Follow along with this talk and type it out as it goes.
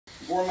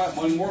Warm up,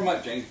 man. Warm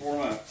up, James.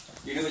 Warm up.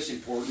 You know it's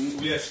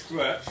important. Yeah,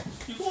 stretch.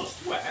 You got to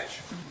stretch.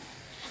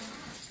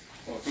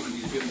 Well, I think you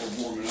need a bit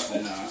more warming up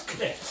than that.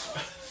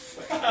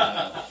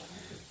 Yeah.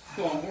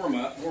 Go on, warm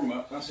up, warm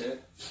up. That's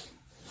it.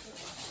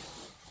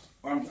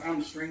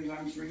 Hamstrings.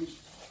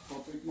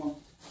 Properly, come on.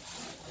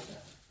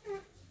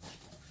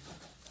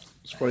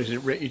 Surprised you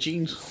didn't rip your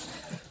jeans.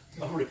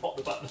 I've already popped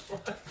the button.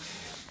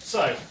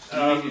 So,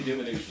 You need to do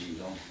with those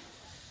jeans on.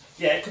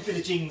 yeah, it could be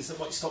the jeans that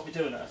might stop me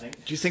doing it, I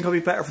think. Do you think I'll be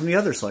better from the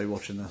other side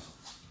watching this?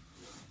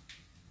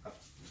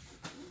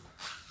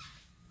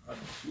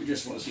 We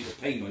just want to see the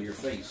pain on your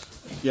face.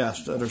 Yeah,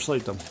 it's the other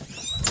side then.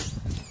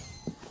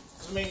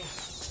 I mean,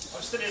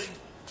 I'm still in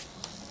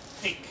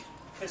peak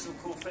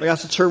physical fitness. I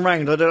have to turn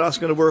round. I don't know that's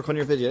going to work on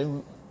your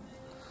video.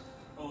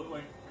 Oh, it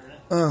won't, really.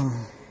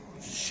 Oh,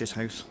 shit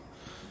house.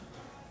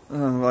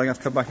 Oh, well, I have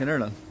to come back in there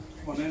then.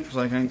 Come on then. Because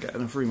I can't get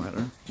enough room out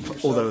there.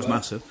 Although it's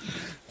massive.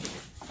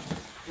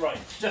 Right,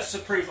 just to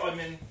prove I'm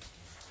in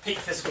peak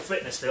physical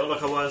fitness still,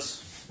 like I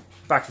was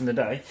back in the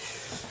day.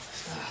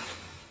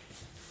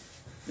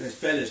 This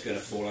bella's going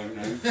to fall out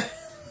now.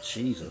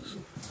 Jesus.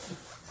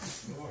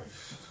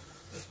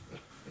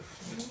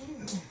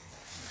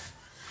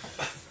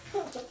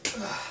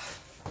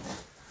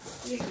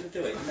 You ain't going to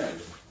do it, no.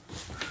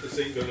 This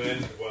ain't going to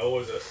end well,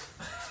 is it?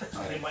 I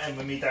think it might end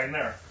with me down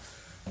there.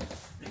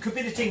 It could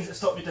be the jeans that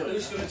stop me doing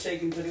Who's it. going to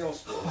take him to the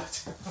hospital?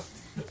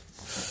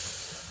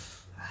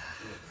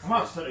 I might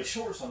have to put those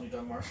shorts on you,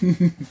 don't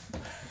worry.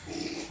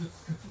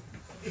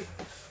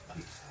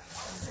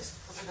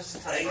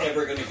 Ain't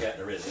never going to get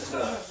there, is it?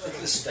 Look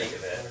at the state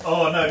of it.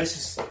 Oh no, this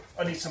is.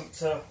 I need something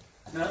to.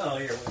 No,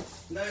 here.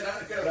 No,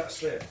 that'll go, that'll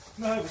slip.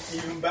 No,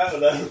 Even better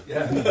though.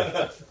 Yeah. well,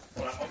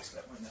 that might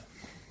slip, won't it?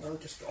 Well,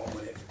 just get on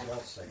with it, for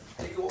God's sake.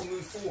 You got to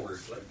move forward,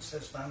 like it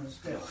says stand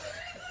still.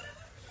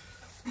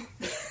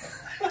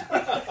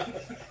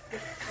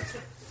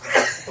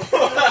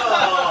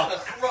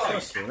 Oh,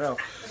 Christ. Well,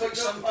 It's like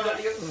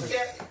somebody you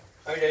forget.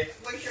 Okay.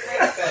 Where's your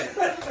head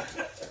then?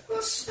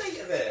 What's the state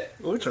of it?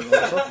 we'll turn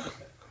that off.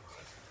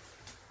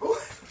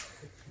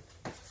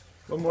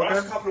 One more Right,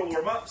 a go. couple of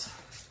warm ups.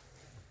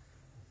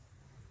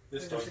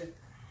 This time.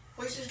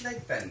 Where's his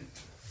leg bent?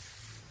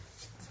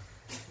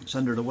 It's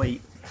under the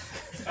weight.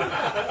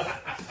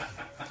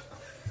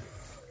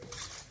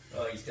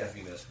 Oh, he's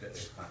definitely going to split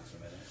his pants in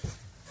a minute.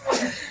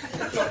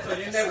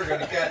 You're never going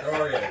to get there,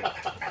 are you?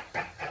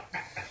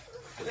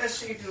 Let's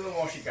see if you do a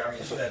washy Gary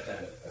instead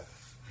then.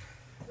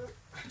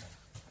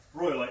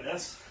 Royal like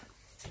this.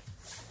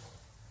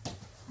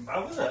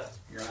 How was it?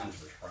 Your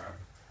hands were crap.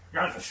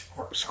 You're on for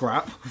short.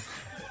 Scrap.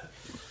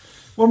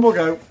 One more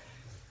go.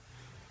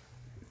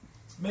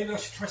 Maybe I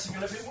should try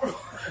something a little bit more.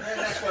 Yeah,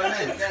 that's what I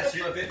meant. Yes,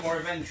 you're a bit more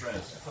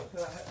adventurous.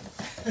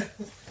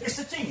 It's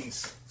the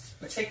jeans.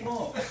 But take them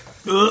off.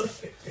 Ugh.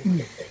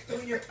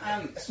 Do your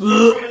pants. On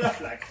my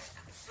left leg.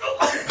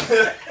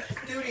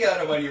 Do the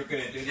other one you're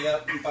going to do, the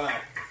up and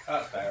back.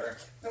 That's better.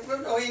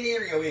 No, in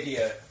here, you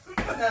idiot.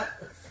 No.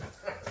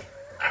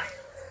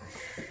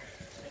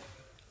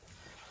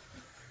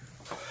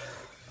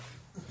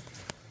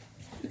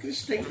 Look at the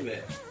state of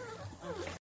it.